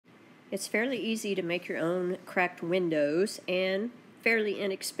It's fairly easy to make your own cracked windows and fairly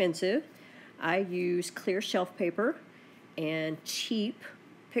inexpensive. I use clear shelf paper and cheap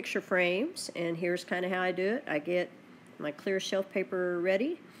picture frames, and here's kind of how I do it. I get my clear shelf paper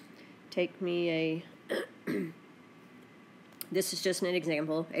ready. Take me a this is just an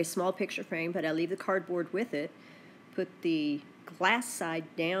example, a small picture frame, but I leave the cardboard with it. Put the glass side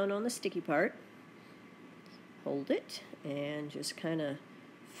down on the sticky part, hold it, and just kind of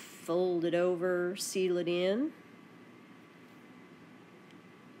fold it over, seal it in.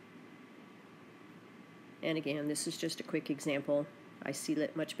 And again, this is just a quick example. I seal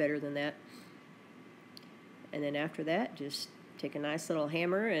it much better than that. And then after that, just take a nice little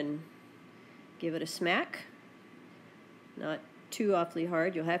hammer and give it a smack. Not too awfully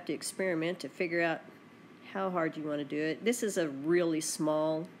hard. You'll have to experiment to figure out how hard you want to do it. This is a really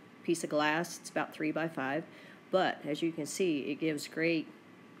small piece of glass. It's about 3 by 5. But as you can see, it gives great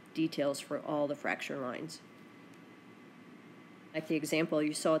details for all the fracture lines. Like the example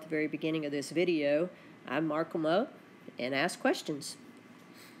you saw at the very beginning of this video, I mark them up and ask questions.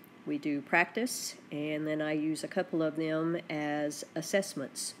 We do practice, and then I use a couple of them as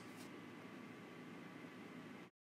assessments.